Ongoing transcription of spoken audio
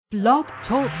Blog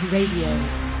Talk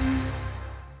Radio.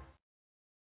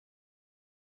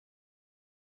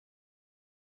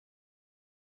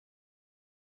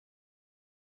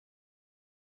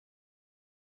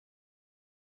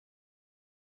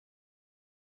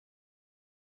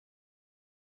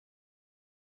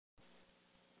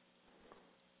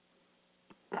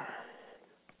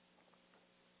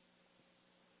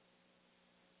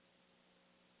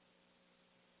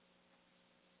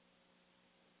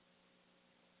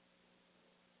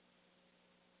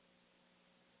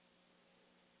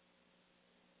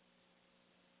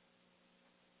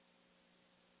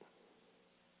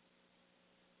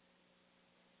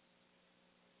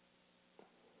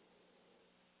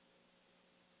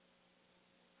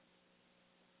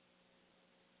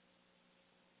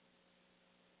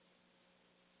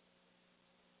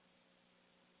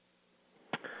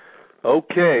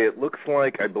 Okay, it looks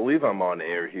like I believe I'm on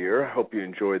air here. I hope you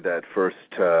enjoyed that first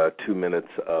 2 minutes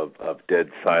of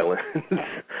dead silence.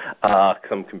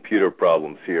 Some computer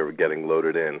problems here getting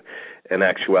loaded in. In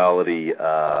actuality,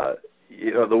 the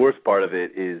worst part of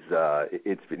it is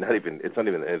it's not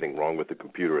even anything wrong with the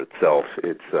computer itself.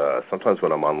 It's sometimes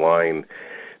when I'm online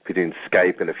between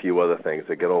Skype and a few other things,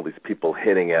 I get all these people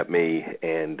hitting at me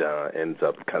and ends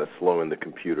up kind of slowing the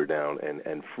computer down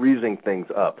and freezing things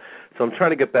up. So I'm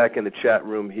trying to get back in the chat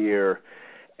room here,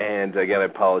 and again, I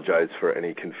apologize for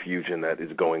any confusion that is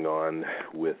going on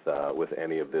with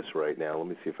any of this right now. Let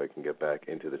me see if I can get back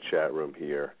into the chat room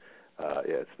here.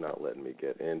 It's not letting me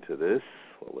get into this.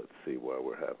 Well, let's see why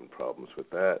we're having problems with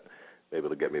that. Maybe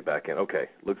it'll get me back in. Okay,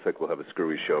 looks like we'll have a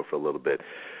screwy show for a little bit.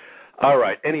 All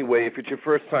right. Anyway, if it's your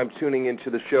first time tuning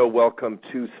into the show, welcome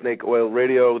to Snake Oil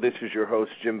Radio. This is your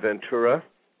host, Jim Ventura.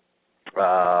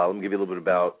 Let me give you a little bit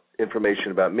about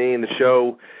information about me and the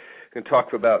show. I'm going to talk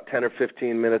for about 10 or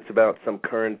 15 minutes about some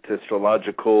current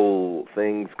astrological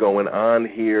things going on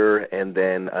here, and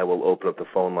then I will open up the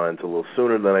phone lines a little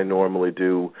sooner than I normally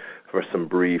do for some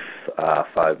brief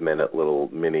 5-minute little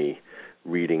mini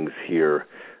readings here.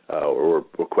 Or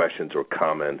questions or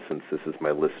comments, since this is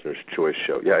my listener's choice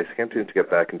show. Yeah, I can't seem to get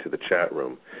back into the chat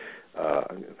room.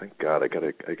 Thank God, I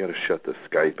gotta shut the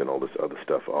Skype and all this other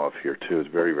stuff off here too. It's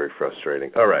very, very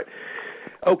frustrating. All right.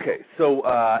 Okay, so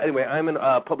anyway, I'm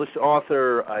a published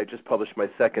author. I just published my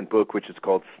second book, which is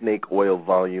called Snake Oil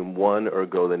Volume 1,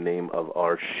 ergo the name of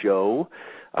our show.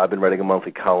 I've been writing a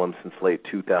monthly column since late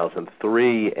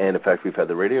 2003, and in fact, we've had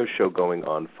the radio show going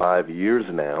on 5 years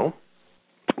now,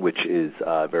 which is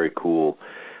very cool.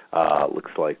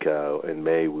 Looks like in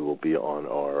May we will be on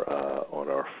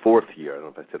our fourth year. I don't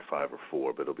know if I said 5 or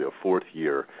 4, but it'll be our fourth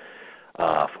year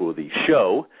for the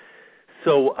show.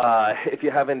 So if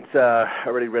you haven't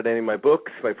already read any of my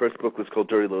books, my first book was called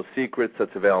Dirty Little Secrets.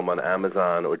 That's available on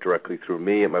Amazon or directly through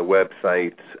me at my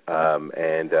website.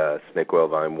 And Snake Oil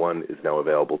Volume 1 is now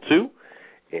available too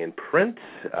in print.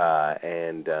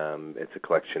 And it's a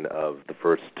collection of the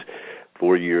first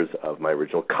 4 years of my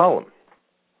original column.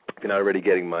 If you're not already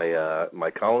getting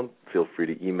my column, feel free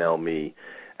to email me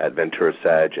at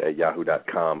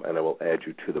venturasag@yahoo.com, and I will add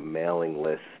you to the mailing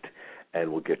list,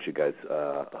 and we'll get you guys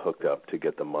hooked up to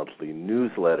get the monthly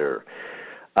newsletter.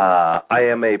 I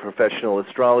am a professional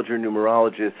astrologer,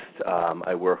 numerologist.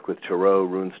 I work with tarot,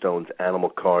 runestones,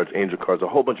 animal cards, angel cards, a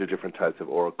whole bunch of different types of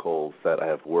oracles that I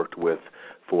have worked with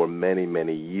for many,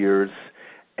 many years.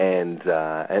 And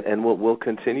we'll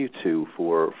continue to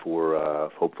for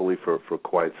hopefully for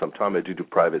quite some time. I do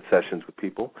private sessions with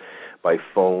people by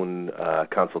phone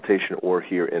consultation or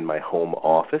here in my home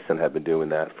office, and have been doing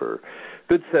that for a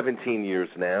good 17 years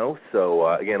now. So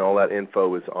again, all that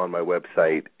info is on my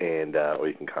website, and or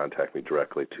you can contact me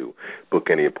directly to book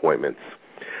any appointments.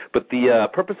 But the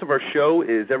purpose of our show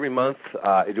is every month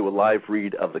I do a live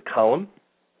read of the column,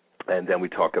 and then we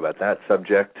talk about that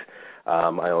subject.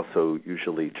 I also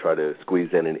usually try to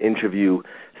squeeze in an interview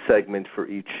segment for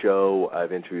each show.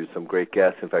 I've interviewed some great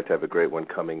guests. In fact, I have a great one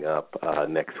coming up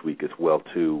next week as well,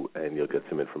 too, and you'll get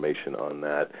some information on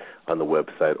that on the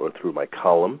website or through my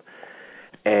column.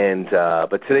 And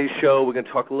but today's show, we're going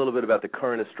to talk a little bit about the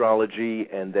current astrology,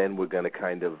 and then we're going to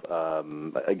kind of,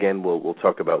 again, we'll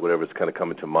talk about whatever's kind of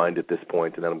coming to mind at this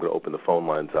point, and then I'm going to open the phone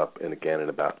lines up, and again, in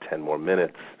about 10 more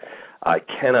minutes. I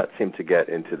cannot seem to get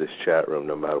into this chat room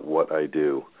no matter what I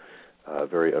do.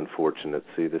 Very unfortunate.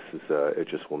 See, this is, it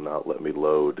just will not let me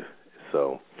load.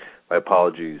 So my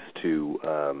apologies to,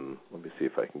 let me see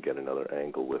if I can get another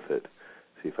angle with it,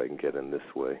 see if I can get in this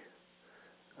way.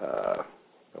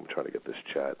 I'm trying to get this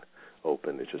chat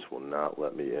open. It just will not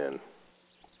let me in.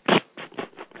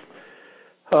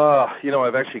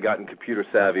 I've actually gotten computer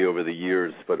savvy over the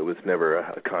years, but it was never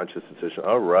a conscious decision.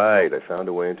 All right, I found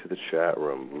a way into the chat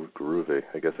room. Groovy.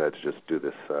 I guess I had to just do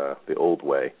this the old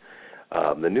way.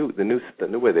 The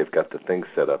new way they've got the thing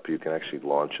set up, you can actually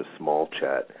launch a small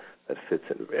chat that fits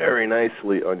in very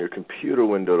nicely on your computer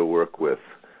window to work with.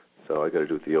 So I got to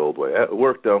do it the old way. It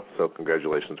worked, though, so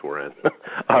congratulations, we're in.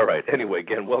 All right, anyway,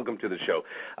 again, welcome to the show.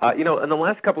 In the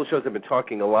last couple of shows I've been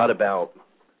talking a lot about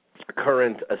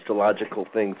current astrological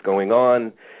things going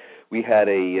on. We had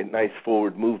a nice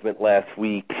forward movement last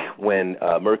week when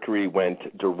Mercury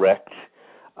went direct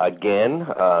again.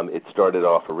 It started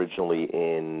off originally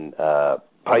in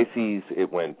Pisces.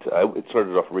 It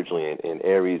started off originally in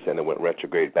Aries, and it went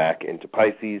retrograde back into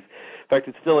Pisces. In fact,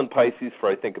 it's still in Pisces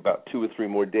for I think about 2 or 3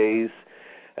 more days,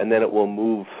 and then it will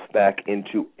move back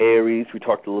into Aries. We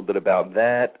talked a little bit about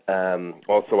that.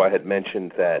 Also, I had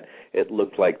mentioned that it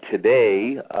looked like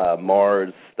today the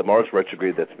Mars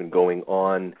retrograde that's been going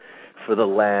on for the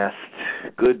last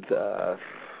good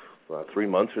 3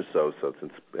 months or so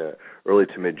since early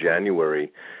to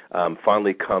mid-January,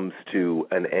 finally comes to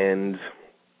an end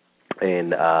in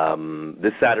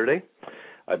this Saturday.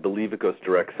 I believe it goes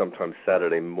direct sometime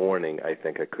Saturday morning, I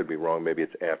think. I could be wrong. Maybe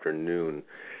it's afternoon.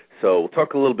 So we'll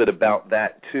talk a little bit about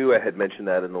that, too. I had mentioned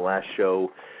that in the last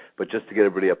show. But just to get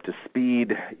everybody up to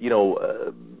speed,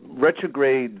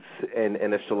 retrogrades and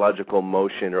astrological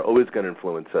motion are always going to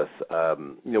influence us,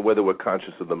 whether we're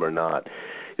conscious of them or not.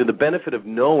 The benefit of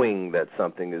knowing that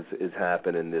something is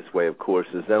happening this way, of course,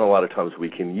 is then a lot of times we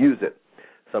can use it.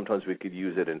 Sometimes we could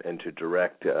use it and to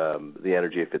direct the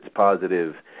energy if it's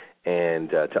positive, and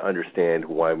to understand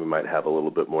why we might have a little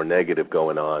bit more negative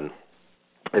going on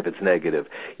if it's negative.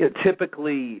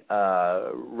 Typically,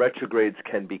 retrogrades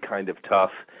can be kind of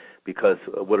tough because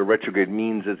what a retrograde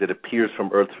means is it appears from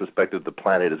Earth's perspective the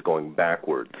planet is going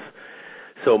backwards.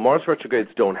 So Mars retrogrades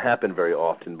don't happen very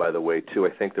often, by the way, too. I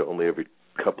think they're only every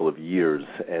couple of years.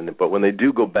 But when they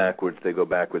do go backwards, they go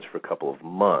backwards for a couple of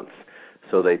months.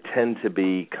 So they tend to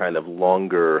be kind of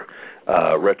longer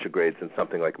retrogrades than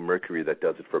something like Mercury that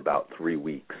does it for about 3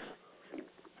 weeks.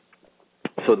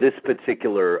 So this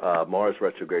particular Mars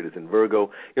retrograde is in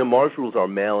Virgo. Mars rules our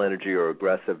male energy or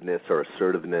aggressiveness or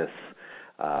assertiveness,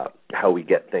 how we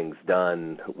get things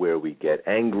done, where we get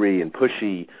angry and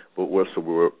pushy, but also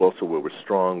where we're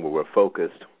strong, where we're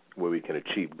focused, where we can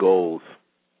achieve goals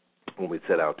when we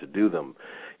set out to do them.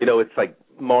 It's like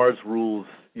Mars rules,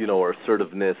 our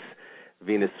assertiveness.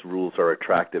 Venus rules our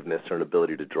attractiveness, our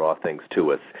ability to draw things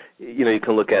to us. You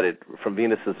can look at it from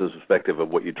Venus's perspective of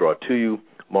what you draw to you.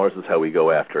 Mars is how we go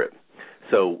after it.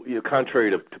 So, contrary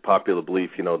to popular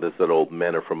belief, there's that old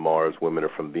men are from Mars, women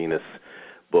are from Venus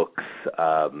books.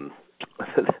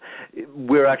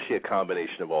 We're actually a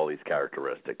combination of all these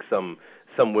characteristics.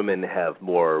 Some women have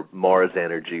more Mars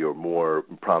energy or more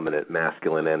prominent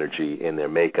masculine energy in their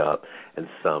makeup, and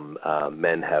some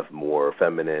men have more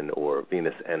feminine or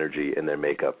Venus energy in their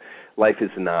makeup. Life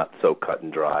is not so cut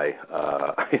and dry.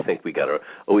 I think we got to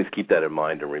always keep that in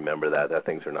mind and remember that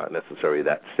things are not necessarily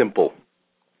that simple.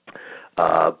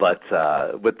 But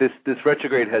this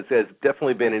retrograde has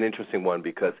definitely been an interesting one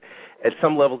because at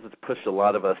some levels it's pushed a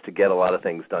lot of us to get a lot of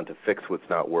things done to fix what's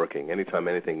not working. Anytime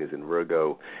anything is in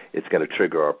Virgo, it's going to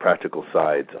trigger our practical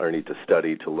sides, our need to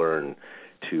study, to learn,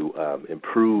 to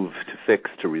improve, to fix,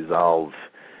 to resolve,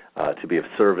 to be of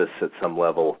service at some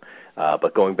level.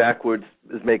 But going backwards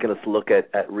is making us relook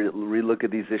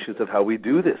at these issues of how we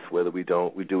do this, whether we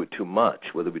do it too much,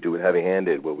 whether we do it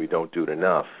heavy-handed, whether we don't do it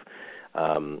enough.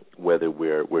 Whether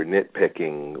we're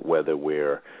nitpicking, whether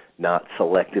we're not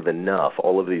selective enough,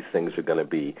 all of these things are going to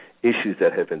be issues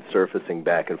that have been surfacing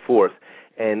back and forth.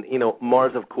 And,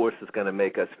 Mars, of course, is going to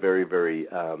make us very, very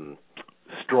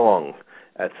strong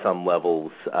at some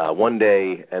levels one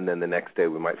day, and then the next day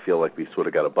we might feel like we sort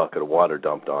of got a bucket of water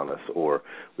dumped on us, or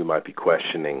we might be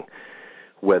questioning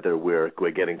whether we're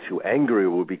getting too angry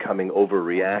or we're becoming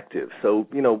overreactive. So,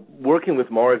 working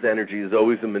with Mars energy is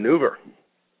always a maneuver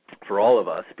for all of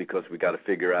us, because we got to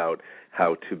figure out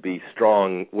how to be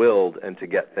strong-willed and to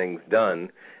get things done.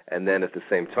 And then at the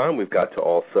same time, we've got to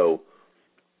also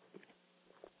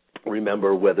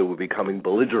remember whether we're becoming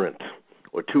belligerent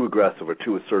or too aggressive or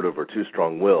too assertive or too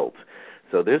strong-willed.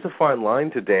 So there's a fine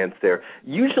line to dance there.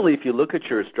 Usually if you look at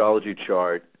your astrology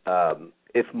chart,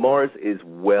 if Mars is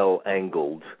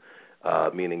well-angled,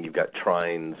 meaning you've got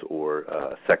trines or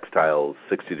sextiles,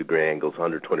 60-degree angles,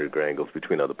 120-degree angles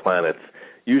between other planets,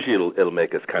 usually it'll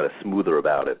make us kind of smoother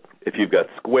about it. If you've got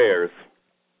squares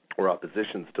or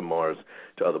oppositions to Mars,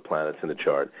 to other planets in the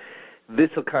chart, this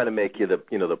will kind of make you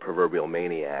the proverbial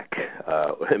maniac,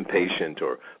 impatient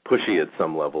or pushy at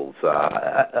some levels.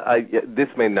 This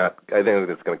may not. I think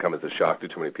it's going to come as a shock to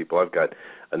too many people. I've got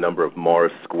a number of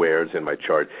Mars squares in my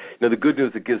chart. The good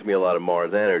news, it gives me a lot of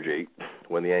Mars energy.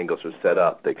 When the angles are set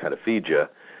up, they kind of feed you.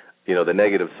 The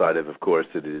negative side of course,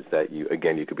 it is that you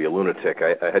could be a lunatic.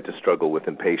 I had to struggle with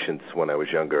impatience when I was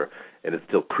younger, and it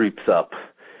still creeps up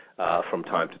from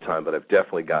time to time, but I've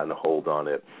definitely gotten a hold on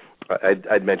it.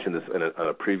 I'd mentioned this on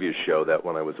a previous show that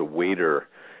when I was a waiter,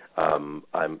 I'm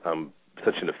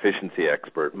such an efficiency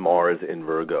expert. Mars in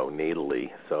Virgo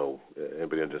natally, so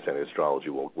anybody understanding astrology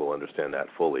will understand that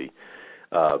fully.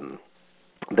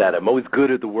 That I'm always good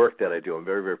at the work that I do. I'm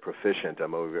very, very proficient.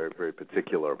 I'm always very, very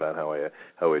particular about how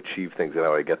I achieve things and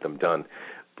how I get them done.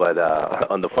 But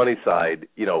on the funny side,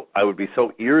 I would be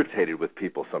so irritated with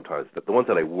people sometimes, that the ones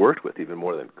that I worked with, even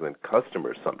more than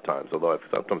customers sometimes, although I've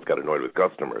sometimes got annoyed with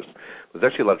customers, there's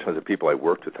actually a lot of times the people I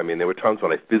worked with. I mean, there were times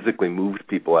when I physically moved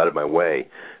people out of my way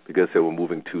because they were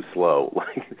moving too slow,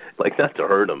 like not to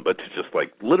hurt them, but to just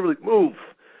literally move.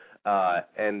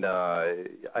 And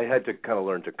I had to kind of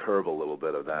learn to curb a little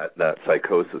bit of that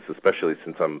psychosis, especially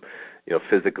since I'm,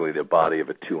 physically the body of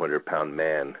a 200-pound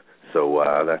man. So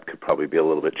that could probably be a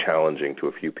little bit challenging to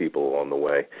a few people along the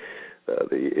way.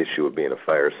 The issue of being a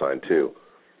fire sign too.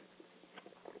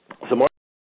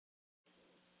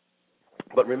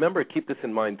 But remember, keep this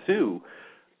in mind too.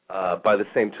 By the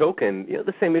same token,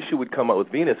 the same issue would come up with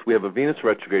Venus. We have a Venus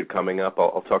retrograde coming up.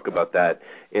 I'll talk about that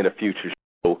in a future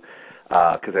show.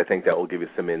 Because I think that will give you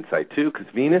some insight too, because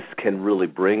Venus can really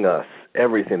bring us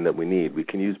everything that we need. We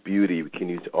can use beauty, we can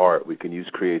use art, we can use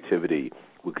creativity,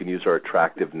 we can use our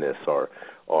attractiveness, our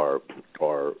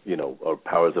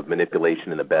powers of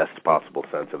manipulation in the best possible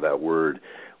sense of that word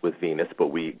with Venus, but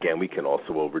we can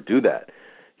also overdo that.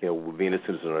 Venus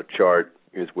is in our chart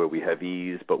is where we have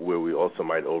ease, but where we also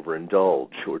might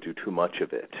overindulge or do too much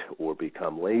of it or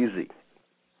become lazy.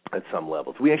 At some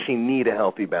levels, we actually need a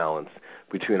healthy balance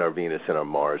between our Venus and our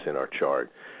Mars in our chart.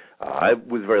 I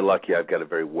was very lucky. I've got a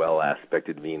very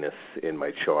well-aspected Venus in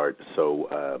my chart,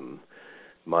 so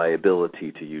my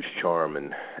ability to use charm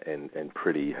and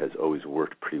pretty has always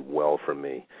worked pretty well for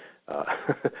me.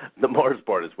 The Mars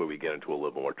part is where we get into a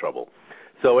little more trouble.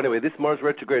 So anyway, this Mars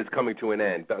retrograde is coming to an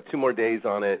end. About 2 more days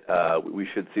on it. We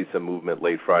should see some movement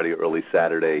late Friday, early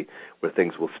Saturday, where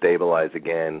things will stabilize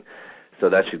again. So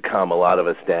that should calm a lot of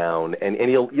us down, and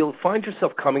you'll find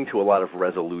yourself coming to a lot of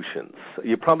resolutions.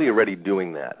 You're probably already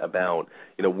doing that about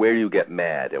where you get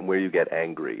mad and where you get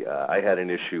angry. I had an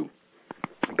issue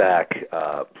back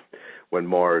when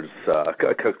Mars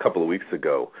a couple of weeks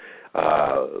ago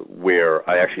where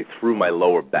I actually threw my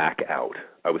lower back out.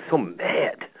 I was so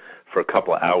mad for a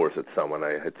couple of hours at someone.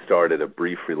 I had started a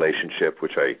brief relationship,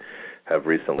 which I have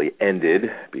recently ended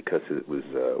because it was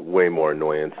way more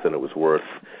annoyance than it was worth.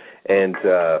 And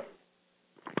I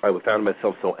found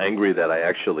myself so angry that I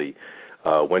actually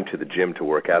went to the gym to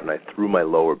work out, and I threw my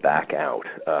lower back out,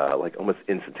 almost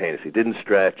instantaneously. Didn't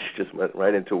stretch, just went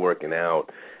right into working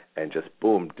out, and just,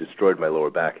 boom, destroyed my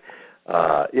lower back.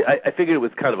 I figured it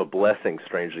was kind of a blessing,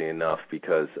 strangely enough,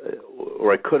 because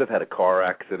or I could have had a car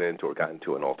accident or gotten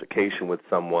into an altercation with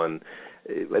someone.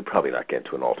 I'd probably not get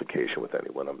into an altercation with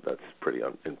anyone. That's pretty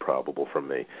improbable for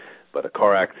me. But a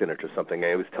car accident or something,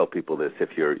 I always tell people this: if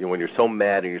when you're so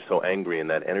mad and you're so angry and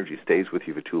that energy stays with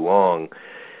you for too long,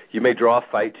 you may draw a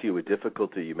fight to you with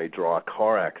difficulty. You may draw a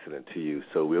car accident to you.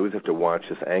 So we always have to watch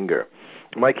this anger.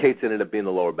 In my case, it ended up being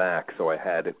the lower back. So I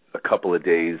had a couple of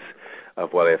days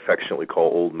of what I affectionately call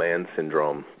old man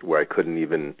syndrome, where I couldn't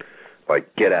even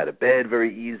get out of bed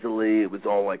very easily. It was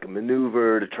all like a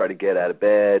maneuver to try to get out of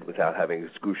bed without having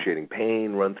excruciating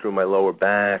pain run through my lower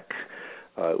back.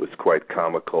 It was quite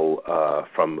comical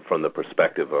from the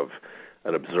perspective of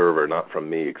an observer, not from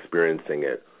me experiencing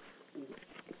it.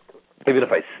 Even if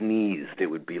I sneezed, it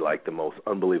would be like the most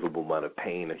unbelievable amount of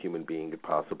pain a human being could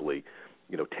possibly,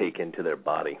 take into their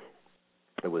body.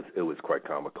 It was quite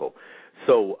comical.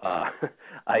 So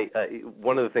I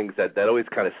one of the things that always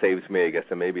kind of saves me, I guess,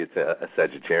 and maybe it's a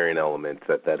Sagittarian element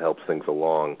that helps things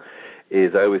along,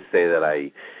 is I always say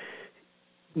that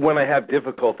when I have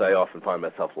difficulty, I often find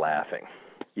myself laughing.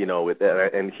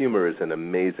 And humor is an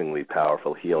amazingly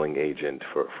powerful healing agent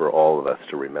for all of us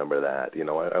to remember that.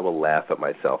 I will laugh at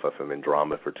myself if I'm in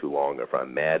drama for too long, or if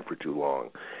I'm mad for too long.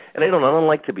 And I don't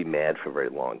like to be mad for very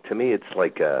long. To me, it's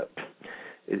like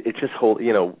it just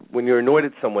when you're annoyed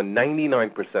at someone,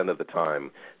 99% of the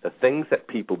time, the things that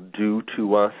people do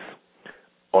to us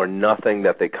are nothing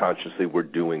that they consciously were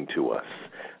doing to us.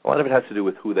 A lot of it has to do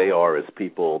with who they are as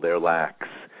people, their lacks,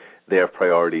 their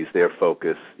priorities, their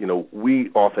focus.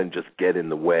 We often just get in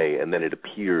the way, and then it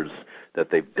appears that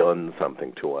they've done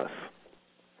something to us.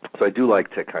 So I do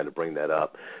like to kind of bring that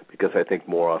up because I think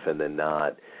more often than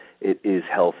not, it is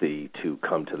healthy to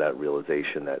come to that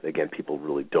realization that, again, people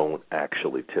really don't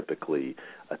actually typically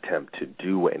attempt to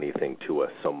do anything to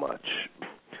us so much.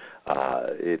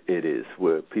 It is.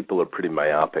 People are pretty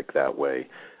myopic that way.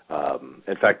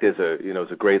 In fact, there's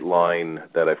a great line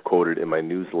that I've quoted in my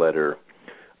newsletter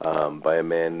by a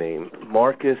man named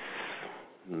Marcus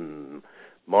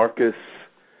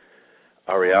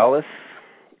Aurelius,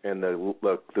 and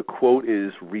the quote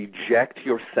is, "Reject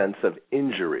your sense of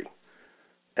injury,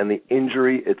 and the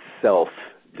injury itself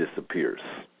disappears."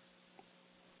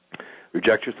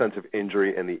 Reject your sense of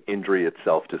injury, and the injury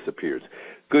itself disappears.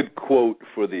 Good quote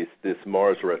for this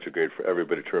Mars retrograde for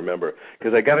everybody to remember.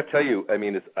 Because I got to tell you,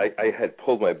 I had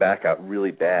pulled my back out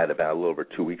really bad about a little over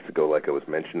 2 weeks ago, like I was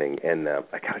mentioning, and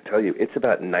I got to tell you, it's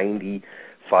about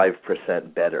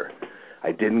 95% better.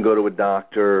 I didn't go to a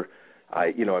doctor.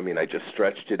 I just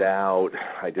stretched it out.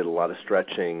 I did a lot of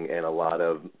stretching and a lot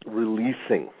of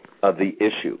releasing of the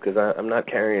issue because I'm not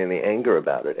carrying any anger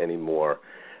about it anymore.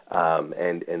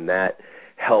 And that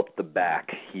helped the back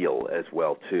heal as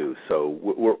well too. So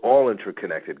we're all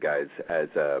interconnected, guys. As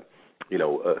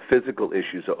physical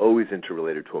issues are always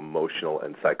interrelated to emotional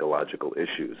and psychological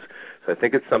issues. So I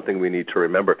think it's something we need to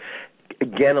remember.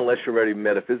 Again, unless you're already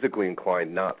metaphysically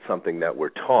inclined, not something that we're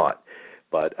taught,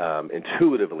 but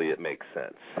intuitively it makes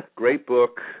sense. Great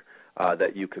book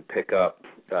that you could pick up.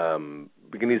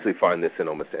 We can easily find this in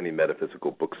almost any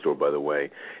metaphysical bookstore, by the way.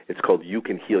 It's called You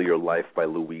Can Heal Your Life by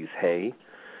Louise Hay.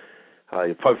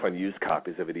 You'll probably find used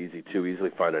copies of it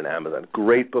easily find it on Amazon.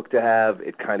 Great book to have.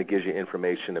 It kind of gives you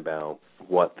information about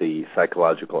what the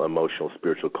psychological, emotional,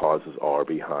 spiritual causes are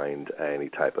behind any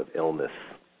type of illness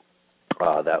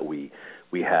that we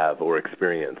have or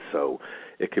experience. So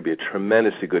it could be a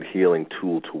tremendously good healing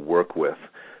tool to work with.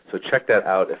 So check that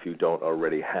out if you don't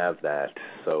already have that.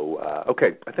 So,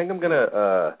 okay, I think I'm going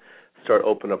to start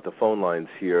opening up the phone lines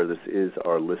here. This is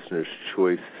our Listener's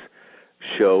Choice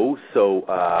show. So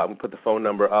I'm going to put the phone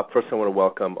number up. First, I want to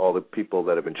welcome all the people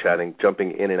that have been chatting,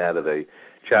 jumping in and out of the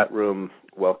chat room.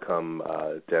 Welcome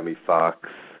Demi Fox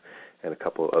and a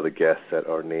couple of other guests that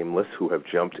are nameless who have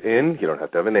jumped in. You don't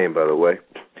have to have a name, by the way.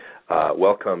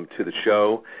 Welcome to the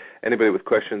show. Anybody with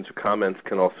questions or comments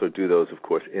can also do those, of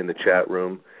course, in the chat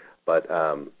room. But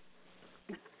I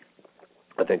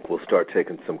think we'll start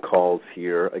taking some calls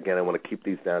here. Again, I want to keep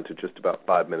these down to just about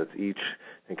 5 minutes each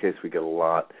in case we get a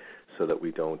lot so that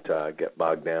we don't get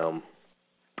bogged down.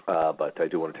 But I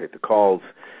do want to take the calls.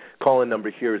 Call-in number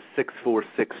here is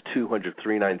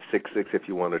 646-200-3966 if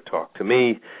you want to talk to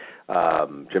me.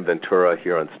 Jim Ventura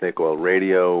here on Snake Oil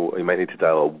Radio. You might need to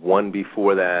dial a 1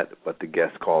 before that, but the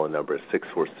guest call-in number is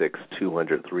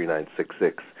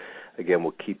 646-200-3966. Again,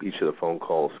 we'll keep each of the phone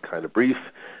calls kind of brief,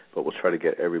 but we'll try to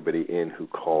get everybody in who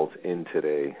calls in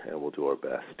today, and we'll do our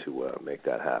best to make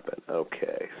that happen.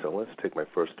 Okay, so let's take my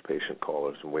first patient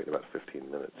caller. I'm waiting about 15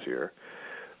 minutes here.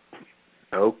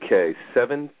 Okay,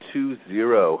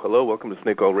 720. Hello, welcome to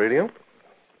Snake Oil Radio.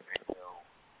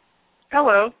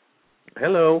 Hello.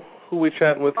 Hello. Who are we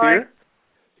chatting with here?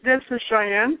 This is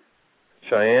Cheyenne.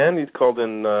 Cheyenne, you called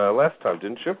in last time,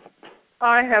 didn't you?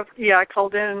 I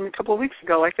called in a couple of weeks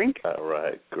ago, I think. All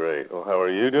right, great. Well, how are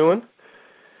you doing?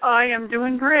 I am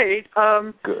doing great.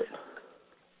 Good.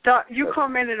 You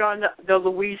commented on the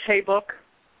Louise Hay book?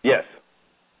 Yes.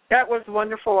 That was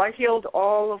wonderful. I healed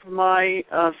all of my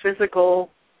physical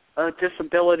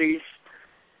disabilities.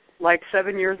 Like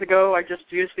 7 years ago, I just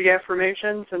used the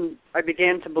affirmations, and I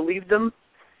began to believe them.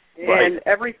 Right. And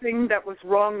everything that was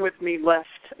wrong with me left,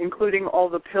 including all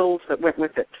the pills that went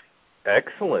with it.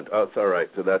 Excellent. Oh, it's all right.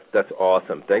 So that's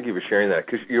awesome. Thank you for sharing that,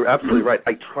 because you're absolutely right.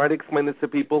 I try to explain this to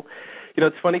people.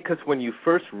 It's funny because when you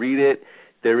first read it,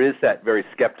 there is that very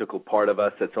skeptical part of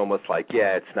us that's almost like,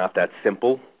 yeah, it's not that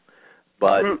simple.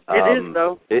 But it is,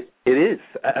 though. It is,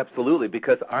 absolutely,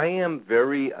 because I am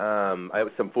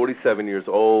I'm 47 years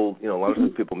old. A lot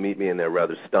of people meet me and they're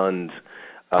rather stunned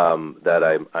that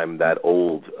I'm that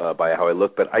old by how I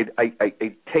look. But I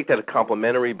take that as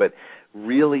complimentary, but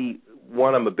really,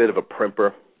 one, I'm a bit of a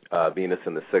primper, Venus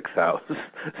in the 6th house,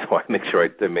 so I make sure I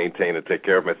maintain and take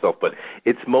care of myself. But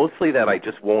it's mostly that I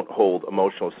just won't hold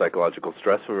emotional, psychological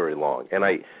stress for very long. And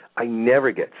I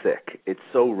never get sick. It's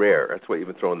so rare. That's why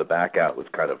even throwing the back out was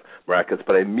kind of miraculous.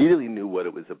 But I immediately knew what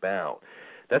it was about.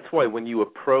 That's why when you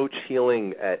approach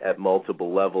healing at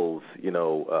multiple levels,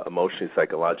 emotionally,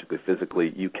 psychologically,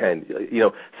 physically, you can,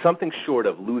 something short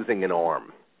of losing an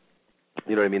arm,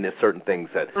 You know what I mean? There's certain things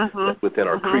that within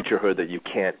our creaturehood that you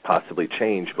can't possibly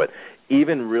change. But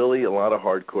even really a lot of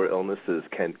hardcore illnesses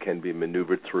can be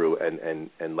maneuvered through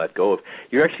and let go of.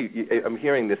 I'm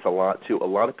hearing this a lot, too. A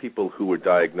lot of people who were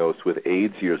diagnosed with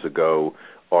AIDS years ago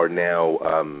are now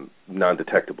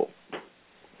non-detectable.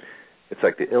 It's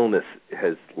like the illness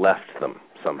has left them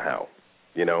somehow,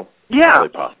 you know? Yeah.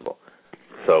 It's really possible.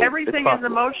 So everything is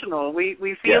emotional. We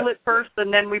feel it first,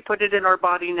 and then we put it in our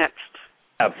body next.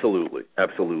 Absolutely.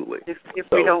 If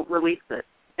we don't release it.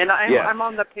 And I'm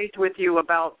on the page with you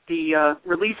about the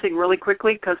releasing really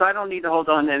quickly, because I don't need to hold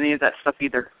on to any of that stuff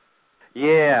either.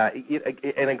 Yeah,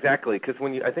 and exactly, because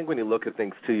I think when you look at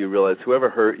things, too, you realize whoever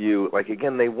hurt you, like,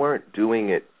 again, they weren't doing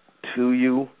it to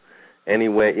you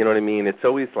anyway, you know what I mean? It's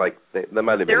always like they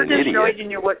might have been an idiot.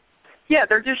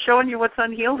 They're just showing you what's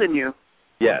unhealed in you.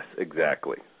 Yes,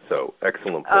 exactly. So,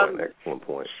 excellent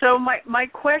point. So my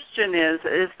question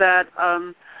is that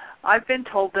I've been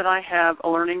told that I have a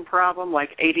learning problem, like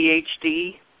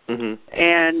ADHD,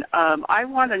 and I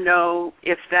want to know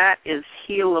if that is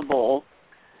healable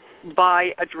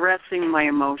by addressing my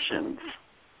emotions.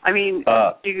 I mean,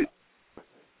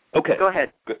 Okay. Go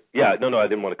ahead. Yeah, no, I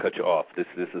didn't want to cut you off. This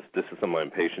is some of my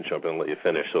impatience. I'm going to let you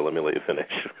finish, so let me let you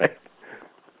finish. Right?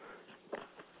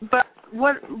 But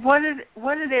what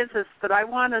it is that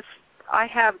I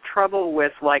have trouble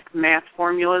with, like, math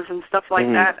formulas and stuff like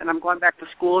that, and I'm going back to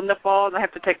school in the fall, and I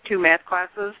have to take 2 math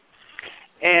classes.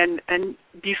 And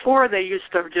before they used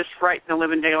to just frighten the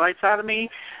living daylights out of me,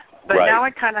 but now I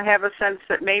kind of have a sense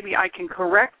that maybe I can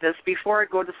correct this before I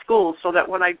go to school, so that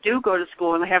when I do go to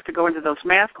school and I have to go into those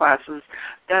math classes,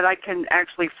 that I can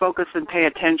actually focus and pay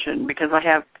attention, because I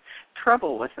have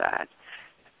trouble with that.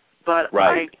 But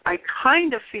I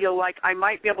kind of feel like I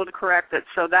might be able to correct it,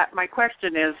 so that my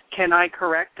question is, can I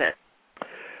correct it?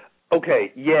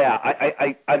 Okay, yeah,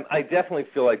 I definitely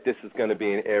feel like this is going to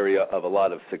be an area of a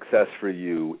lot of success for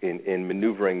you in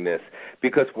maneuvering this,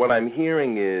 because what I'm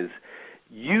hearing is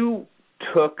you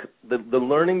took the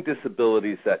learning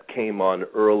disabilities that came on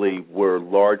early were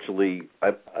largely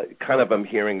I'm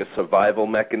hearing a survival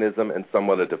mechanism and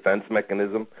somewhat a defense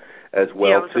mechanism as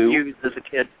well, I was too. abused as a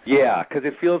kid. Yeah, because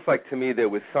it feels like to me there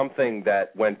was something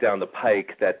that went down the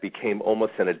pike that became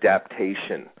almost an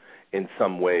adaptation in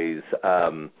some ways.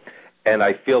 And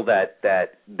I feel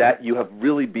that you have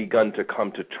really begun to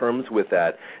come to terms with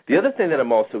that. The other thing that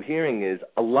I'm also hearing is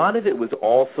a lot of it was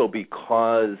also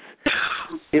because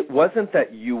it wasn't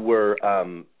that you were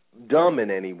dumb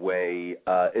in any way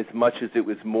as much as it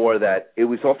was more that it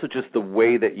was also just the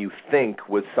way that you think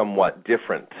was somewhat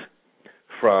different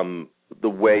from the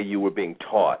way you were being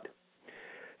taught.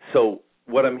 So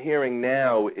what I'm hearing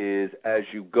now is as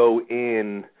you go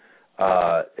in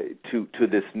to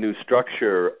this new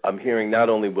structure, I'm hearing not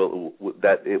only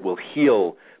that it will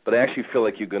heal, but I actually feel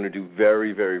like you're going to do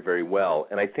very, very, very well.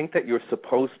 And I think that you're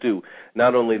supposed to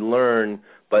not only learn,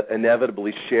 but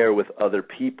inevitably share with other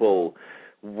people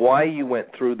why you went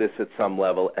through this at some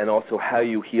level and also how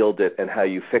you healed it and how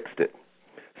you fixed it.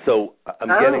 So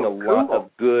I'm getting a lot of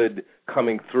good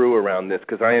coming through around this,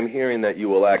 because I am hearing that you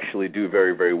will actually do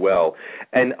very, very well.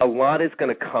 And a lot is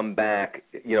going to come back,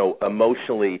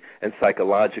 emotionally and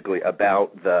psychologically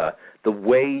about the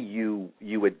way you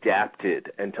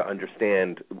adapted and to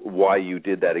understand why you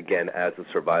did that again as a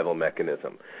survival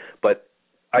mechanism. But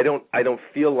I don't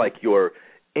feel like you're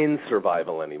in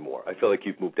survival anymore. I feel like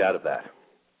you've moved out of that.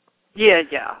 Yeah,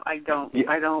 I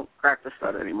don't practice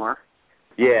that anymore.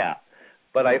 Yeah.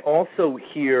 But I also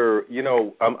hear,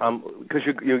 because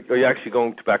are you actually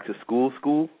going back to school?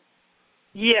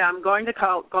 Yeah, I'm going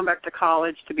back to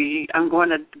college I'm going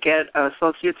to get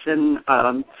associates in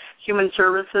human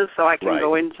services, so I can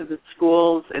go into the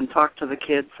schools and talk to the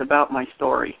kids about my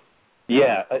story.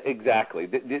 Yeah, exactly.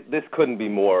 This couldn't be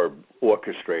more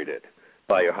orchestrated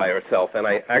by your higher self. And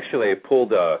I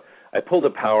pulled a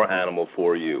power animal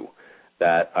for you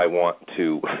that I want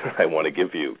to give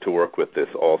you to work with this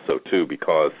also too,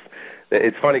 because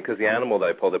it's funny because the animal that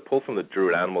I pulled from the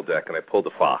Druid Animal deck, and I pulled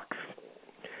a fox,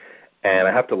 and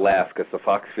I have to laugh because the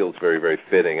fox feels very, very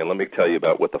fitting. And let me tell you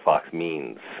about what the fox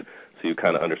means, so you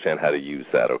kind of understand how to use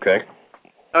that. Okay.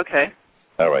 Okay.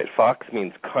 All right. Fox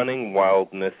means cunning,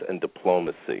 wildness, and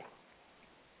diplomacy.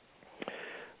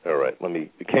 All right.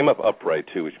 It came up upright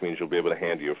too, which means you'll be able to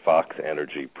handle your fox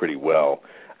energy pretty well.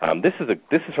 This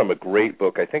is from a great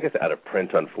book. I think it's out of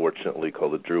print, unfortunately,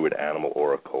 called The Druid Animal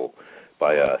Oracle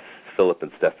by Philip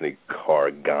and Stephanie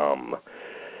Carr-Gam.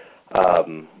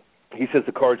 He says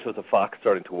the card shows a fox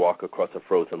starting to walk across a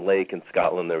frozen lake. In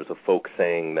Scotland, there was a folk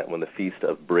saying that when the feast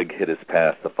of Brig hit his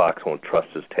path, the fox won't trust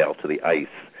his tail to the ice.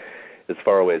 as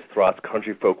far away as Thrott's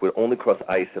country folk would only cross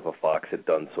ice if a fox had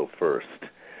done so first.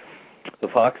 The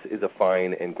fox is a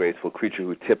fine and graceful creature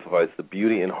who typifies the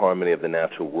beauty and harmony of the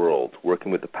natural world.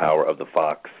 Working with the power of the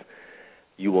fox,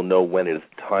 you will know when it is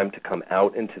time to come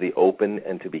out into the open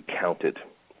and to be counted.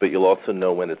 But you'll also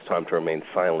know when it's time to remain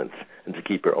silent and to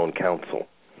keep your own counsel.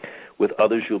 With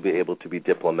others, you'll be able to be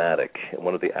diplomatic, and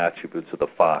one of the attributes of the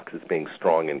fox is being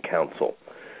strong in counsel.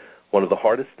 One of the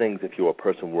hardest things if you're a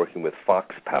person working with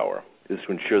fox power is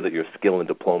to ensure that your skill in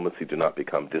diplomacy do not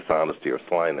become dishonesty or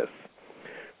slyness.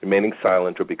 Remaining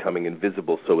silent or becoming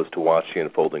invisible so as to watch the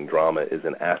unfolding drama is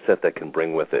an asset that can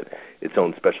bring with it its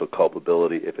own special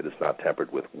culpability if it is not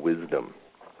tempered with wisdom.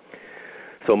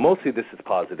 So mostly this is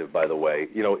positive, by the way.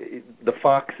 The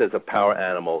fox as a power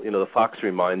animal, the fox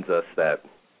reminds us that,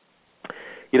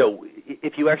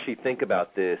 if you actually think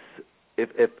about this, if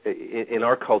in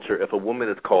our culture, if a woman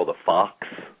is called a fox,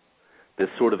 there's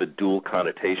sort of a dual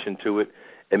connotation to it.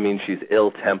 It means she's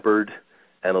ill-tempered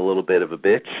and a little bit of a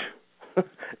bitch.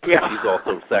 Yeah. She's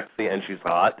also sexy and she's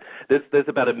hot. There's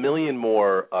about 1 million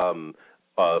more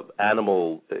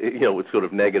animal, sort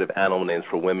of negative animal names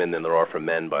for women than there are for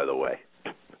men, by the way.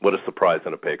 What a surprise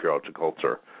in a patriarchal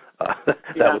culture.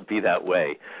 That would be that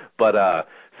way. But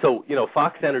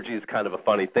fox energy is kind of a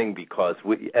funny thing because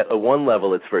at one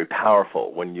level it's very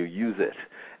powerful when you use it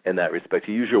in that respect.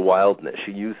 You use your wildness.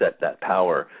 You use that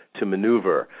power to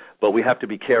maneuver. But we have to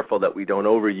be careful that we don't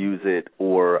overuse it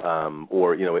or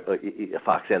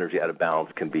fox energy out of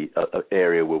balance can be an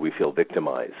area where we feel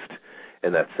victimized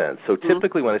in that sense. So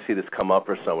typically when I see this come up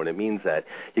for someone, it means that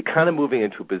you're kind of moving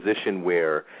into a position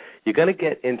where you're going to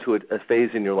get into a phase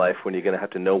in your life when you're going to have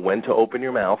to know when to open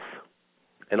your mouth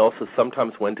and also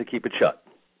sometimes when to keep it shut,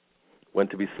 when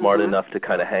to be smart enough to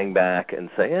kind of hang back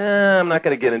and say, I'm not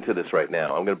going to get into this right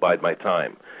now. I'm going to bide my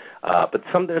time. But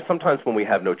there's sometimes when we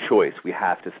have no choice, we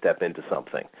have to step into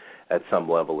something at some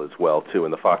level as well, too,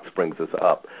 and the fox brings us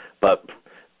up. But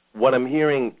what I'm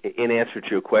hearing in answer to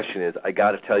your question is, I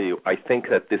got to tell you, I think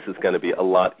that this is going to be a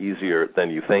lot easier than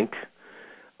you think.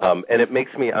 And it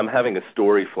makes me, I'm having a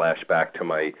story flashback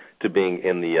to being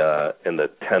in the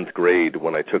 10th grade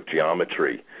when I took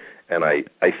geometry, and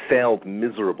I failed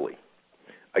miserably.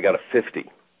 I got a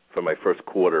 50 for my first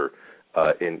quarter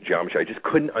in geometry. I just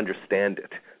couldn't understand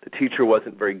it. The teacher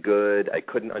wasn't very good. I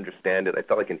couldn't understand it. I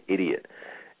felt like an idiot.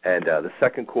 And the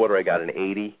second quarter I got an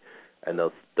 80, and the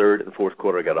third and fourth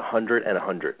quarter I got 100 and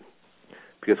 100.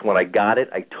 Because when I got it,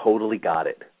 I totally got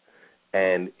it.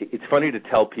 And it's funny to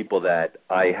tell people that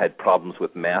I had problems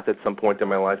with math at some point in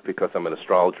my life because I'm an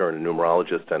astrologer and a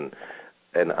numerologist, and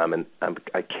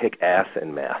I kick ass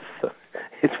in math.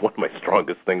 It's one of my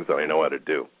strongest things that I know how to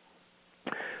do.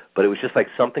 But it was just like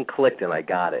something clicked and I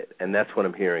got it, and that's what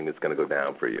I'm hearing is going to go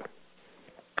down for you.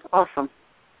 Awesome.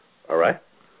 All right.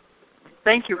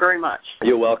 Thank you very much.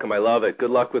 You're welcome. I love it.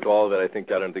 Good luck with all of it. I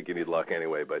don't think you need luck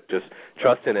anyway, but just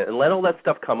trust in it and let all that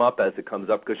stuff come up as it comes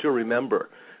up because you'll remember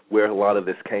where a lot of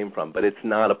this came from, but it's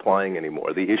not applying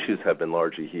anymore. The issues have been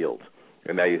largely healed,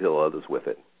 and now you heal others with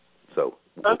it. So,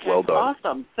 okay, well done.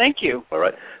 Awesome. Thank you. All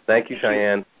right. Thank you,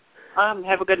 Cheyenne.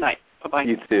 Have a good night. Bye-bye.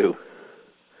 You too.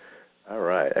 All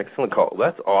right. Excellent call.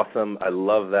 That's awesome. I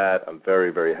love that. I'm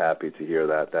very, very happy to hear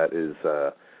that. That is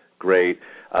great.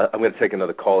 I'm going to take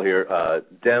another call here.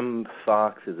 Dem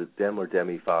Fox. Is it Dem or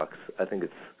Demi Fox? I think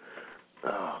it's...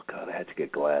 Oh, God, I had to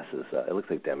get glasses. It looks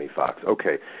like Demi Fox.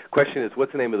 Okay. Question is,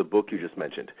 what's the name of the book you just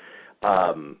mentioned?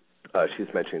 She's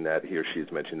mentioning that here.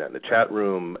 She's mentioned that in the chat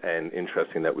room, and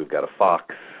interesting that we've got a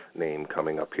Fox name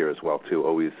coming up here as well, too.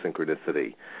 Always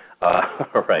synchronicity.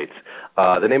 All right.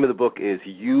 The name of the book is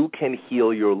You Can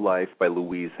Heal Your Life by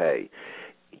Louise Hay.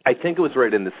 I think it was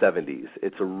right in the 70s.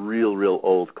 It's a real, real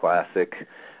old classic.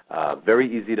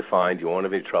 Very easy to find. You won't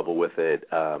have any trouble with it,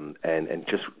 and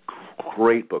just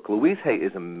great book. Louise Hay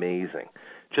is amazing,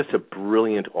 just a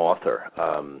brilliant author.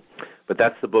 But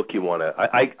that's the book you want to.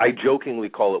 I jokingly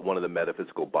call it one of the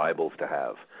metaphysical Bibles to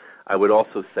have. I would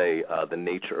also say The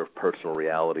Nature of Personal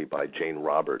Reality by Jane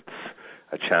Roberts,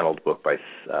 a channeled book by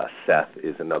Seth,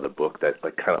 is another book that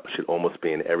kind of should almost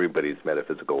be in everybody's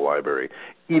metaphysical library,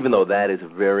 even though that is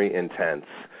very intense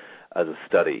as a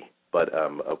study. But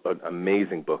an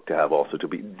amazing book to have also, to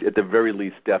be, at the very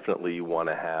least, definitely you want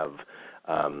to have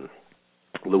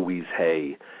Louise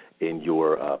Hay in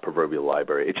your proverbial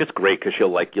library. It's just great because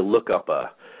you'll look up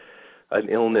an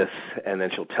illness and then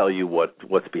she'll tell you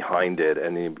what's behind it,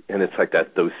 and it's like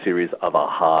those series of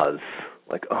ahas.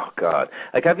 Like, oh God!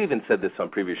 Like I've even said this on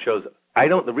previous shows.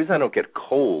 The reason I don't get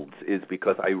colds is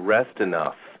because I rest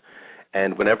enough,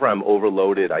 and whenever I'm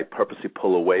overloaded, I purposely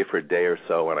pull away for a day or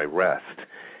so and I rest.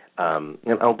 And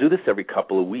I'll do this every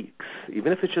couple of weeks.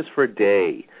 even if it's just for a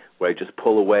day, where I just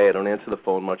pull away. I don't answer the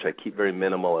phone much. I keep very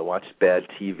minimal. I watch bad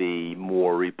TV,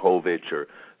 Maury Povich or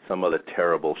some other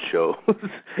terrible shows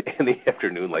in the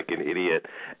afternoon like an idiot.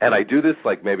 And I do this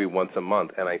like maybe once a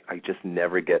month, and I just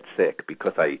never get sick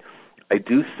because I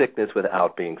do sickness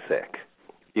without being sick.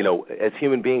 You know, as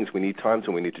human beings, we need times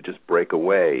when we need to just break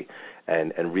away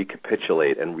and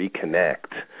recapitulate and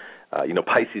reconnect.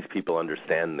 Pisces people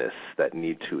understand this, that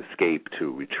need to escape,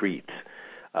 to retreat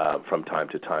from time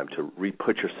to time, to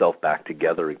re-put yourself back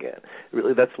together again.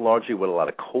 Really, that's largely what a lot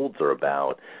of colds are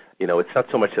about. You know, it's not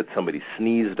so much that somebody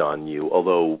sneezed on you,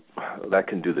 although that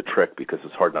can do the trick because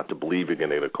it's hard not to believe you're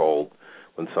going to get a cold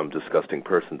when some disgusting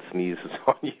person sneezes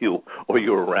on you or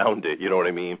you're around it, you know what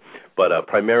I mean? But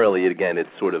primarily, again, it's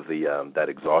sort of the that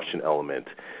exhaustion element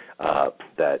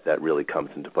that really comes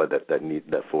into play,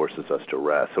 that forces us to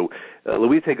rest. So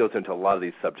Louise goes into a lot of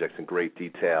these subjects in great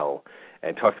detail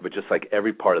and talks about just like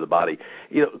every part of the body.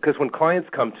 You know, because when clients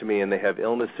come to me and they have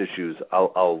illness issues,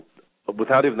 I'll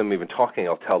without even them even talking,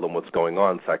 I'll tell them what's going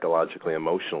on psychologically,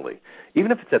 emotionally.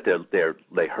 Even if it's that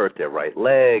they hurt their right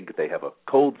leg, they have a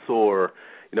cold sore,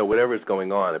 you know, whatever is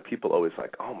going on, and people always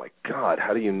like, oh my God,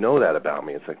 how do you know that about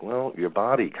me? It's like, well, your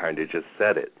body kind of just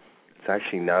said it. It's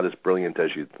actually not as brilliant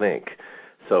as you'd think.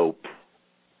 So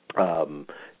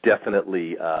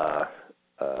definitely, I'm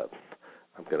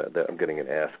getting an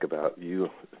ask about you.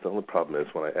 The only problem is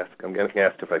when I'm getting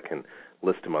asked if I can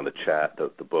list them on the chat,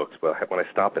 the books. But when I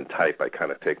stop and type, I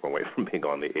kind of take my way from being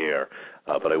on the air.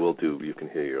 But I will do. You can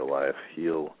hear your life,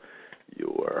 heal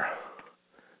your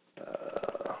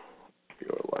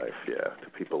life. Yeah, to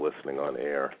people listening on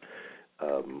air,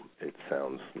 it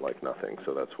sounds like nothing.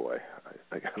 So that's why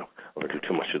I don't want to do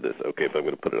too much of this. Okay, but I'm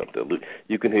going to put it up there.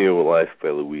 You can hear your life by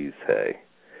Louise Hay.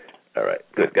 All right,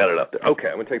 good. Got it up there. Okay,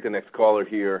 I'm going to take the next caller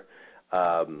here.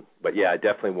 But, yeah, I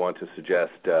definitely want to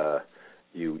suggest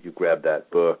you grab that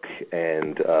book.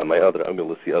 And I'm going to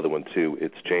list the other one, too.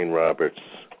 It's Jane Roberts'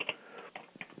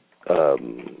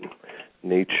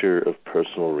 Nature of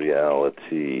Personal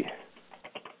Reality,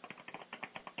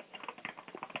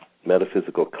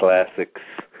 Metaphysical Classics.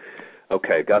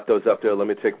 Okay, got those up there. Let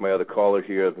me take my other caller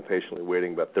here. I've been patiently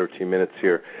waiting about 13 minutes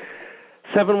here.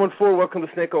 714, welcome to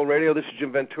Snake Oil Radio. This is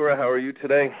Jim Ventura. How are you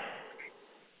today?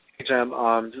 Hey, Jim.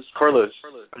 This is Carlos.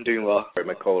 I'm doing well. All right,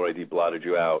 my caller ID blotted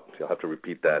you out. You'll have to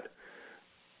repeat that.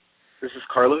 This is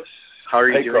Carlos. How are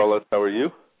you doing? Hey, Carlos. How are you?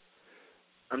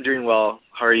 I'm doing well.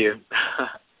 How are you?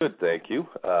 Good, thank you.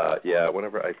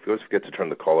 Whenever I always forget to turn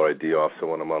the caller ID off, so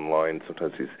when I'm online,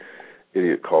 sometimes these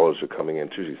idiot callers are coming in,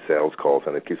 usually sales calls,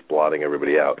 and it keeps blotting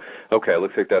everybody out. Okay,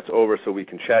 looks like that's over, so we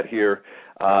can chat here.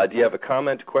 Do you have a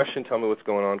comment, question? Tell me what's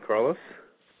going on, Carlos.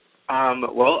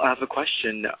 Well, I have a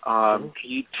question. Can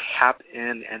you tap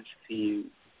in and see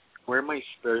where my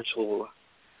spiritual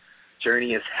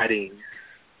journey is heading?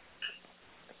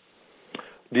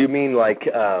 Do you mean like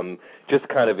just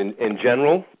kind of in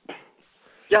general?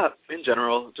 Yeah, in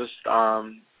general, just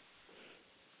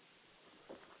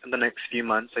in the next few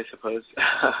months, I suppose.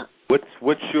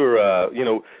 What's your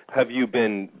have you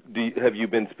been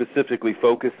specifically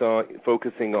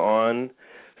focusing on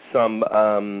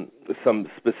some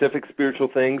specific spiritual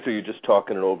things, or are you just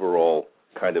talking an overall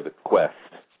kind of a quest?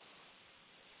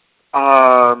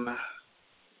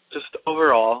 Just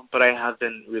overall, but I have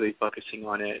been really focusing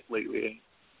on it lately.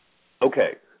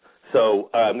 Okay. So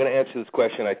I'm going to answer this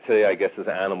question. I guess it's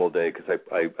Animal Day because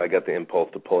I got the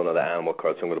impulse to pull another animal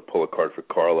card, so I'm going to pull a card for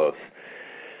Carlos.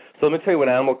 So let me tell you what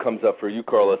animal comes up for you,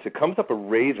 Carlos. It comes up a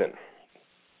raven.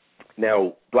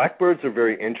 Now, blackbirds are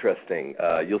very interesting.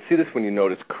 You'll see this when you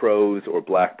notice crows or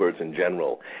blackbirds in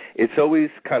general. It's always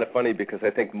kind of funny because I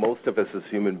think most of us as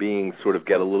human beings sort of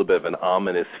get a little bit of an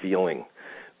ominous feeling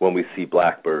when we see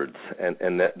blackbirds,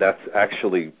 and that's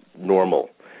actually normal.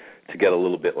 To get a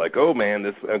little bit like, oh man,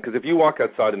 this, because if you walk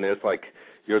outside and there's like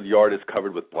your yard is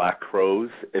covered with black crows,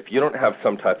 if you don't have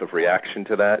some type of reaction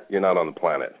to that, you're not on the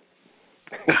planet.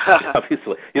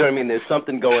 Obviously, you know what I mean. There's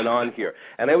something going on here,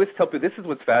 and I always tell people this is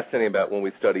what's fascinating about when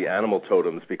we study animal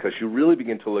totems, because you really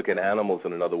begin to look at animals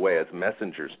in another way as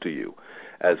messengers to you,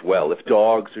 as well. If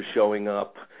dogs are showing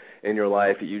up in your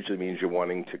life, it usually means you're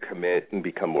wanting to commit and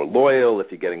become more loyal.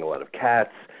 If you're getting a lot of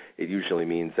cats, it usually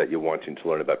means that you're wanting to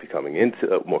learn about becoming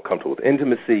more comfortable with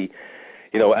intimacy.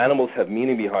 You know, animals have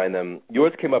meaning behind them.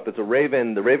 Yours came up as a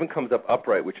raven. The raven comes up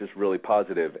upright, which is really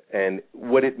positive. And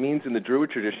what it means in the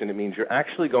Druid tradition, it means you're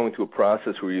actually going through a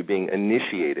process where you're being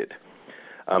initiated.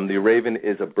 The raven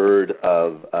is a bird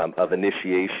of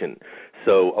initiation.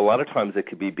 So a lot of times it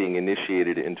could be being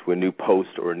initiated into a new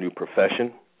post or a new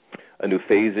profession, a new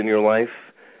phase in your life.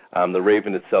 The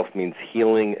raven itself means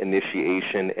healing,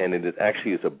 initiation, and it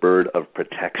actually is a bird of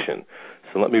protection.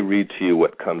 So let me read to you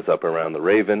what comes up around the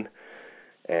raven,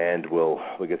 and we'll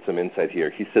get some insight here.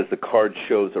 He says the card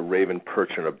shows a raven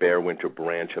perched on a bare winter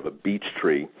branch of a beech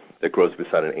tree that grows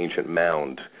beside an ancient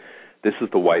mound. This is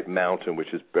the White Mountain,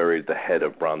 which is buried the head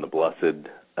of Bran the Blessed,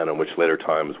 and on which later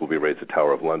times will be raised the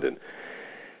Tower of London.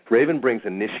 Raven brings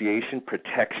initiation,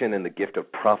 protection, and the gift of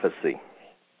prophecy.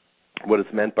 What is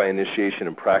meant by initiation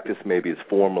in practice may be as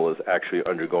formal as actually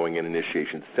undergoing an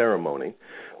initiation ceremony,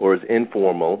 or as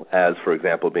informal as, for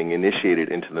example, being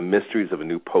initiated into the mysteries of a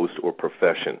new post or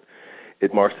profession.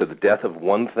 It marks the death of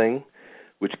one thing,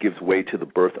 which gives way to the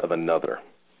birth of another.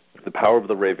 The power of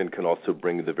the raven can also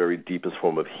bring the very deepest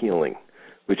form of healing,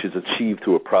 which is achieved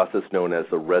through a process known as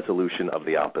the resolution of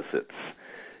the opposites,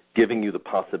 giving you the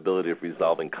possibility of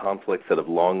resolving conflicts that have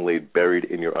long laid buried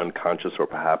in your unconscious or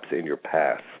perhaps in your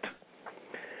past.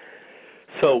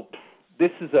 So this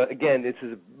is,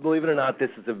 believe it or not, this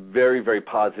is a very, very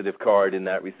positive card in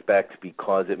that respect,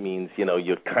 because it means,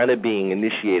 you're kind of being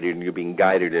initiated and you're being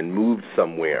guided and moved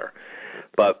somewhere.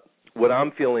 But what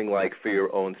I'm feeling like for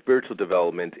your own spiritual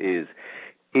development is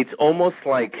it's almost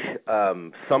like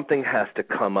something has to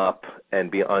come up and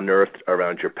be unearthed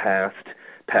around your past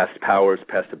powers,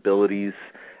 past abilities,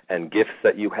 and gifts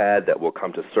that you had that will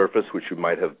come to surface, which you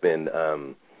might have been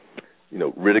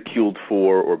ridiculed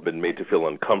for or been made to feel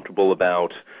uncomfortable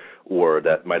about, or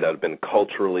that might not have been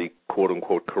culturally,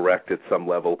 quote-unquote, correct at some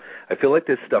level. I feel like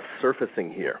there's stuff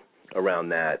surfacing here around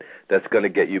that's going to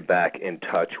get you back in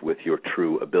touch with your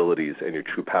true abilities and your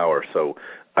true power. So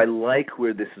I like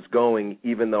where this is going,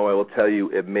 even though I will tell you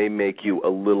it may make you a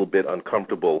little bit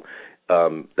uncomfortable,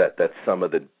 that some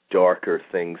of the darker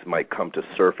things might come to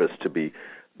surface to be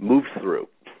moved through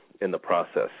in the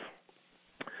process.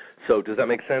 So does that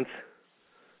make sense?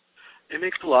 It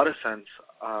makes a lot of sense.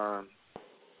 I'm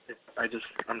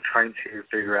trying to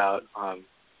figure out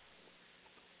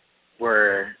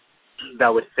where that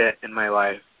would fit in my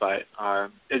life, but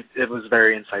it was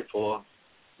very insightful.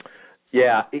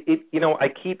 Yeah,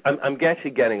 I'm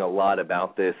actually getting a lot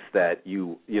about this, that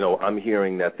I'm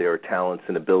hearing that there are talents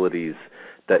and abilities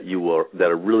that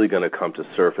are really going to come to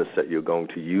surface that you're going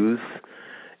to use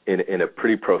in a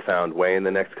pretty profound way in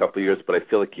the next couple of years. But I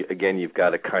feel like you've got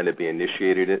to kind of be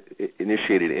initiated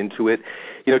into it.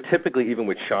 Typically, even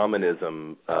with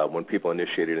shamanism, when people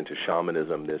initiated into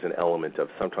shamanism, there's an element of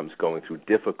sometimes going through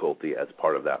difficulty as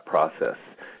part of that process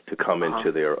to come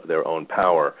into their own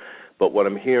power. But what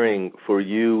I'm hearing for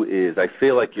you is I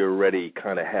feel like you're already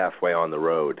kind of halfway on the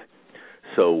road.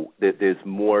 So there's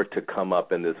more to come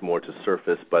up and there's more to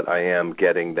surface, but I am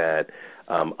getting that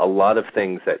a lot of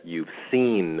things that you've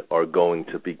seen are going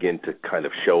to begin to kind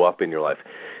of show up in your life.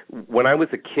 When I was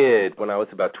a kid, when I was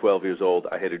about 12 years old,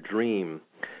 I had a dream,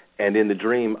 and in the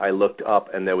dream I looked up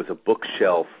and there was a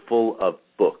bookshelf full of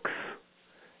books.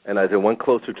 And as I went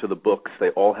closer to the books, they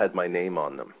all had my name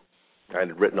on them. I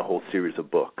had written a whole series of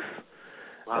books.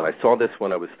 Wow. And I saw this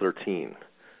when I was 13,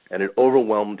 and it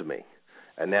overwhelmed me.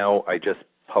 And now I just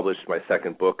published my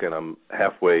second book, and I'm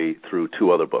halfway through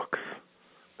 2 other books.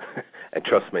 And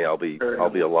trust me, I'll be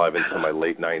alive until my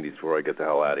late 90s before I get the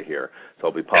hell out of here. So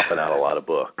I'll be popping out a lot of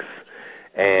books.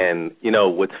 And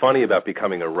what's funny about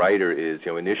becoming a writer is,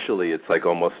 initially it's like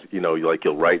almost,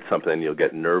 you'll write something and you'll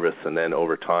get nervous, and then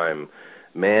over time,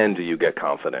 man, do you get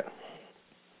confident.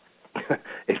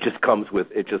 It just comes with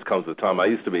time. I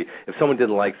used to be, if someone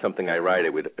didn't like something I write,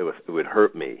 it would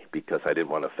hurt me because I didn't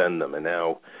want to offend them. And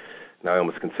now I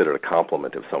almost consider it a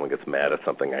compliment if someone gets mad at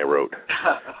something I wrote.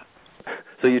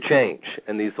 So you change,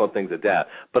 and these little things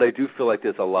adapt. But I do feel like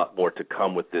there's a lot more to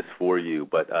come with this for you.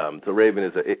 But the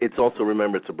raven it's also,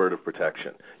 remember, it's a bird of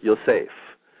protection. You're safe.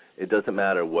 It doesn't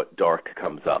matter what dark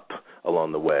comes up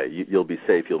along the way. You'll be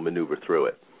safe. You'll maneuver through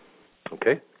it.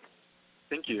 Okay?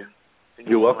 Thank you.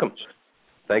 You're welcome. Much.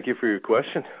 Thank you for your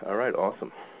question. All right,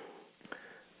 awesome.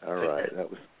 All right,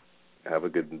 have a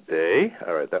good day.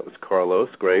 All right, that was Carlos.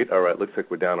 Great. All right, looks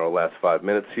like we're down to our last 5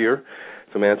 minutes here.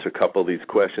 So I'm going to answer a couple of these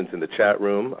questions in the chat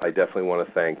room. I definitely want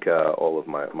to thank all of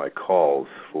my callers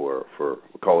for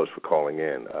calling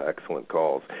in. Excellent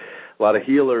calls. A lot of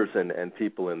healers and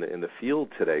people in the field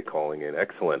today calling in.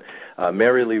 Excellent.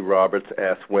 Mary Lee Roberts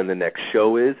asked when the next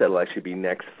show is. That'll actually be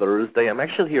next Thursday. I'm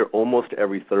actually here almost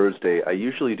every Thursday. I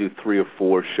usually do 3 or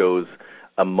 4 shows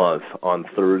a month on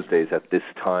Thursdays at this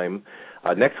time.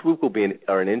 Next week will be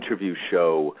an interview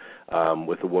show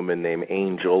with a woman named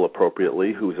Angel,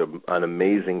 appropriately, who's an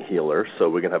amazing healer. So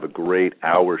we're going to have a great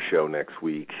hour show next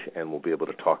week, and we'll be able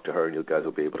to talk to her, and you guys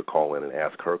will be able to call in and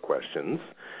ask her questions.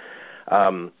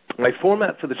 my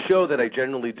format for the show that I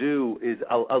generally do is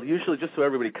I'll usually, just so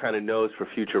everybody kind of knows for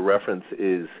future reference,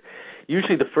 is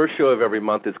usually the first show of every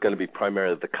month is going to be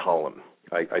primarily the column.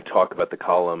 I talk about the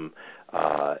column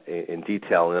in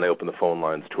detail, and then I open the phone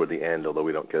lines toward the end, although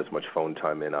we don't get as much phone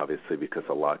time in, obviously, because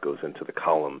a lot goes into the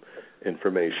column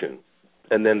information.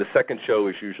 And then the second show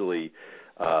is usually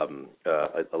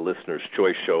a listener's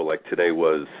choice show, like today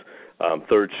was.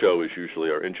 Third show is usually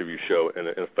our interview show, and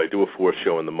if I do a fourth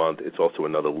show in the month, it's also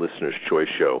another listener's choice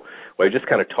show, where I just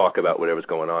kind of talk about whatever's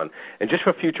going on. And just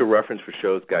for future reference for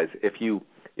shows, guys, if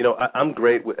I'm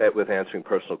great with answering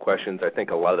personal questions. I think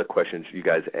a lot of the questions you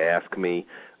guys ask me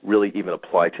really even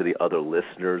apply to the other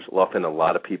listeners. Often a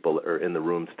lot of people are in the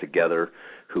rooms together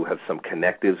who have some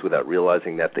connectives without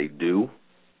realizing that they do.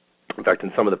 In fact,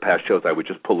 in some of the past shows, I would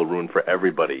just pull a rune for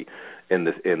everybody in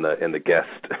the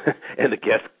guest in the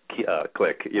guest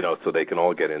click, so they can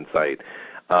all get insight,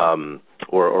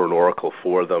 or an oracle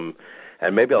for them.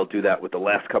 And maybe I'll do that with the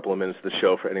last couple of minutes of the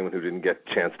show for anyone who didn't get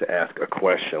a chance to ask a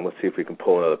question. Let's see if we can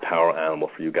pull another power animal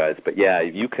for you guys. But yeah,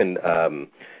 you can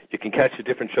catch the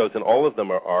different shows, and all of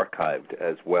them are archived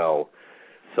as well.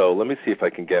 So let me see if I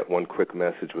can get one quick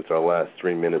message with our last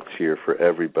 3 minutes here for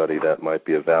everybody that might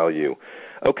be of value.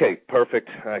 Okay, perfect.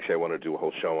 Actually, I want to do a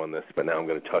whole show on this, but now I'm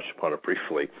going to touch upon it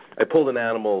briefly. I pulled an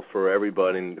animal for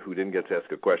everybody who didn't get to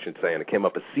ask a question today, and it came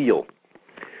up a seal.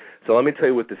 So let me tell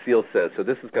you what the seal says. So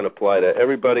this is going to apply to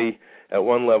everybody at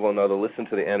one level or another. Listen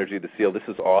to the energy of the seal. This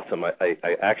is awesome. I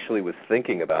actually was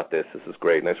thinking about this. This is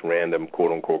great. Nice random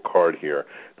quote-unquote card here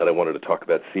that I wanted to talk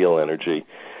about seal energy.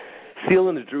 Seal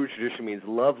in the Druid tradition means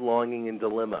love, longing, and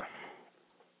dilemma.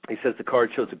 He says the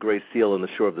card shows a gray seal on the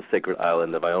shore of the sacred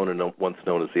island of Iona, once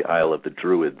known as the Isle of the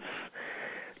Druids.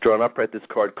 Drawn upright, this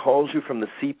card calls you from the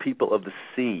sea people of the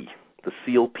sea, the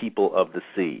seal people of the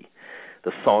sea.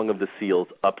 The song of the seals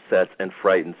upsets and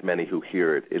frightens many who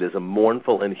hear it. It is a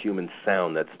mournful and human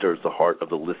sound that stirs the heart of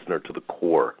the listener to the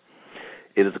core.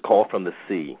 It is a call from the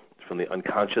sea, from the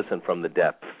unconscious and from the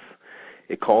depths.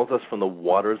 It calls us from the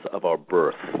waters of our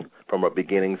birth, from our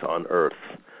beginnings on earth,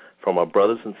 from our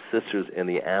brothers and sisters in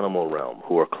the animal realm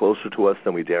who are closer to us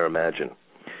than we dare imagine.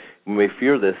 We may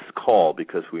fear this call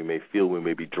because we may feel we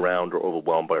may be drowned or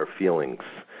overwhelmed by our feelings,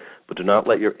 but do not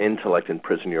let your intellect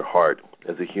imprison your heart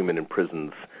as a human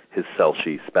imprisons his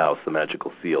Selshi spouse, the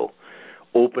magical seal.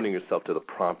 Opening yourself to the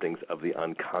promptings of the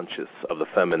unconscious, of the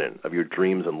feminine, of your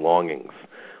dreams and longings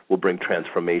will bring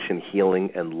transformation,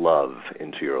 healing, and love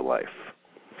into your life.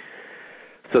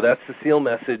 So that's the seal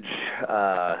message.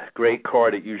 Great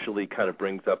card. It usually kind of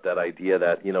brings up that idea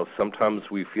that, sometimes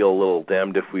we feel a little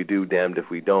damned if we do, damned if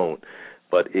we don't.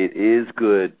 But it is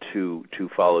good to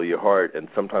follow your heart, and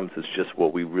sometimes it's just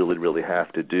what we really, really have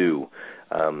to do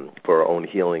for our own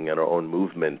healing and our own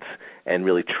movement, and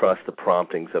really trust the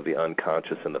promptings of the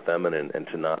unconscious and the feminine, and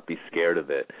to not be scared of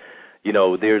it.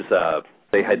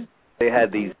 They had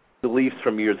these beliefs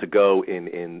from years ago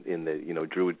in the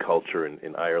Druid culture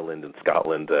in Ireland and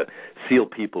Scotland. Seal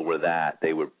people were that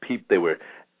they were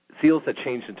seals that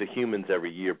changed into humans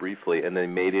every year briefly, and they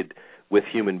mated with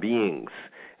human beings.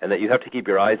 And that you have to keep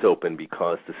your eyes open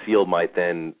because the seal might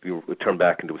then turn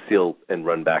back into a seal and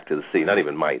run back to the sea. Not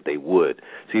even might, they would.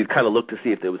 So you'd kind of look to see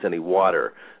if there was any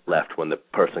water left when the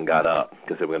person got up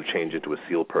because they were going to change into a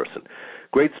seal person.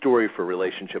 Great story for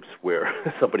relationships where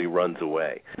somebody runs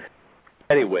away.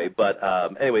 Anyway,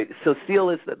 so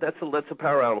seal that's a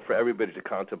power animal for everybody to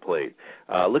contemplate.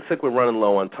 Looks like we're running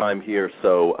low on time here,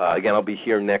 so again, I'll be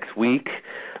here next week.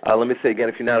 Let me say again,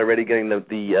 if you're not already getting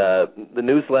the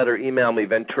newsletter, email me,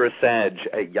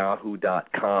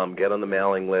 venturasag@yahoo.com. Get on the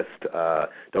mailing list.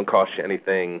 Don't cost you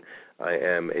anything. I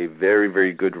am a very,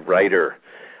 very good writer.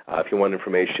 If you want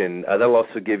information, that'll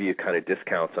also give you kind of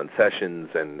discounts on sessions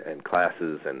and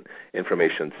classes and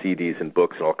information on CDs and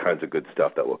books and all kinds of good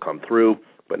stuff that will come through.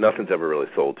 But nothing's ever really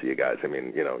sold to you guys. I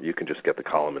mean, you can just get the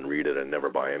column and read it and never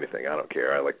buy anything. I don't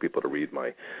care. I like people to read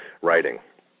my writing.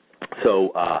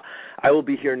 So I will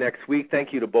be here next week.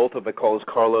 Thank you to both of my callers,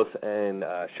 Carlos and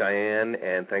Cheyenne,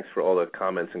 and thanks for all the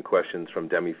comments and questions from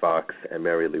Demi Fox and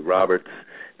Mary Lee Roberts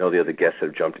and all the other guests that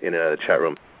have jumped in and out of the chat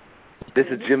room. This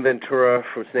is Jim Ventura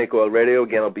from Snake Oil Radio.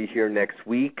 Again, I'll be here next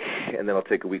week, and then I'll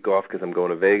take a week off because I'm going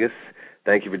to Vegas.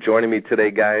 Thank you for joining me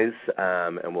today, guys,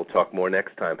 and we'll talk more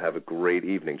next time. Have a great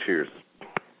evening. Cheers.